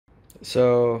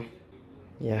So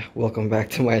yeah, welcome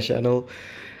back to my channel.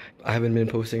 I haven't been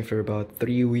posting for about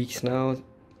 3 weeks now,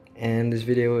 and this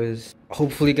video is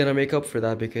hopefully gonna make up for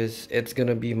that because it's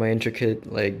gonna be my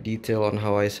intricate like detail on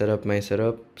how I set up my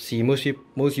setup. See, most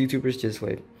YouTubers just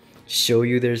like show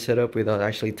you their setup without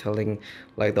actually telling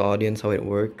like the audience how it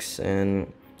works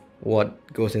and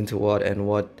what goes into what and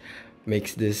what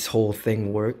makes this whole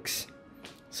thing works.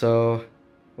 So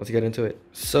let's get into it.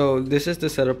 So this is the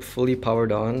setup fully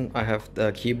powered on. I have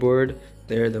the keyboard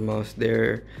there, the mouse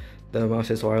there. The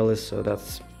mouse is wireless, so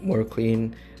that's more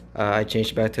clean. I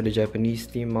changed back to the Japanese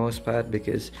theme mouse pad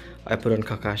because I put on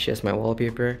Kakashi as my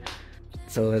wallpaper.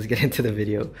 So let's get into the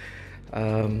video.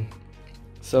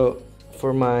 So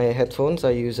for my headphones,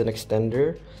 I use an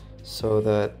extender so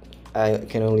that I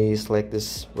can only select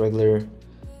this regular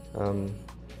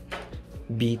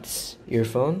Beats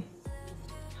earphone.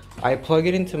 I plug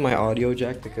it into my audio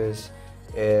jack because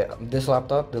this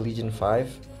laptop, the Legion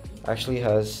 5, actually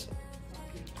has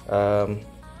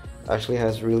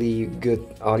really good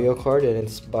audio card, and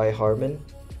it's by Harman,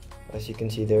 as you can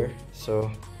see there.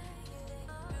 So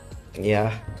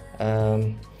yeah,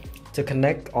 to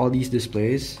connect all these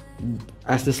displays,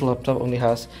 as this laptop only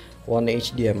has one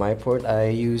HDMI port, I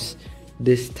use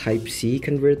this Type-C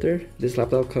converter. This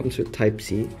laptop comes with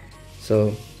Type-C,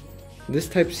 so this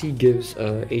Type-C gives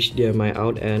HDMI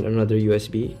out and another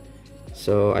USB.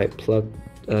 So I plugged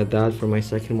that for my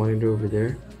second monitor over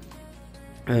there.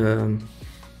 And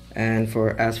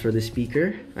as for the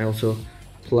speaker, I also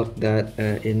plugged that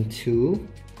into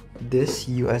this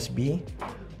USB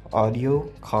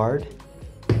audio card.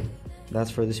 That's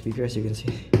for the speaker, as you can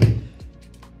see.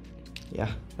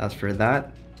 Yeah, that's for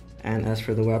that. And as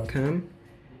for the webcam,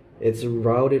 it's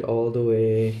routed all the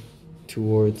way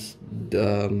towards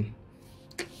the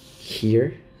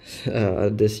here,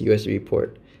 this USB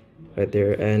port right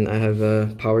there, and I have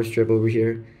a power strip over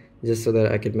here just so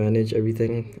that I could manage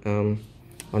everything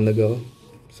on the go,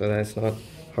 so that's not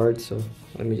hard. So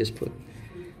let me just put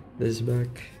this back.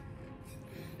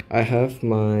 I have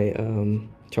my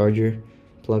charger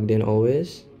plugged in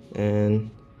always, and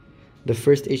the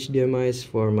first HDMI is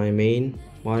for my main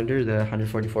monitor, the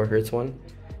 144 Hz one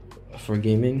for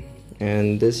gaming,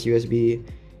 and this USB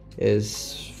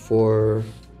is for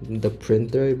the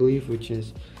printer, I believe, which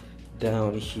is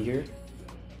down here.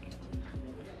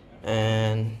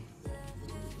 And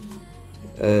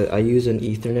I use an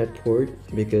Ethernet port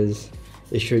because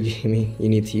if you're gaming, you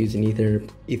need to use an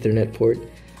Ethernet port.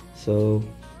 So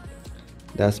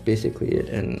that's basically it.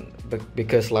 And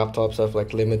because laptops have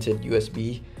like limited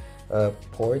USB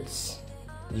ports,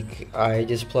 I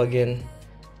just plug in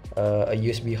a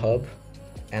USB hub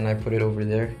and I put it over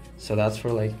there. So that's for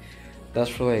like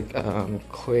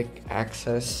quick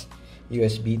access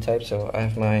USB type. So I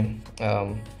have my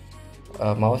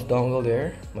mouse dongle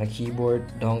there, my keyboard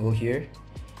dongle here,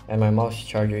 and my mouse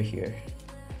charger here.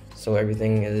 So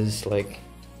everything is like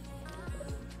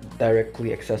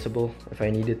directly accessible if I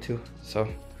needed to. So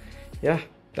yeah,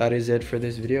 that is it for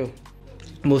this video.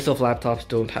 Most of laptops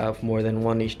don't have more than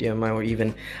one HDMI, or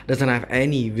even doesn't have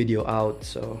any video out,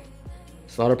 so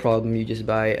it's not a problem. You just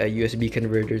buy a USB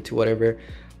converter to whatever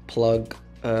plug,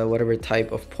 whatever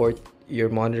type of port your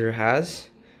monitor has,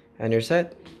 and you're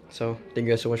set. So thank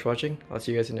you guys so much for watching. I'll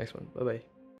see you guys in the next one. Bye bye.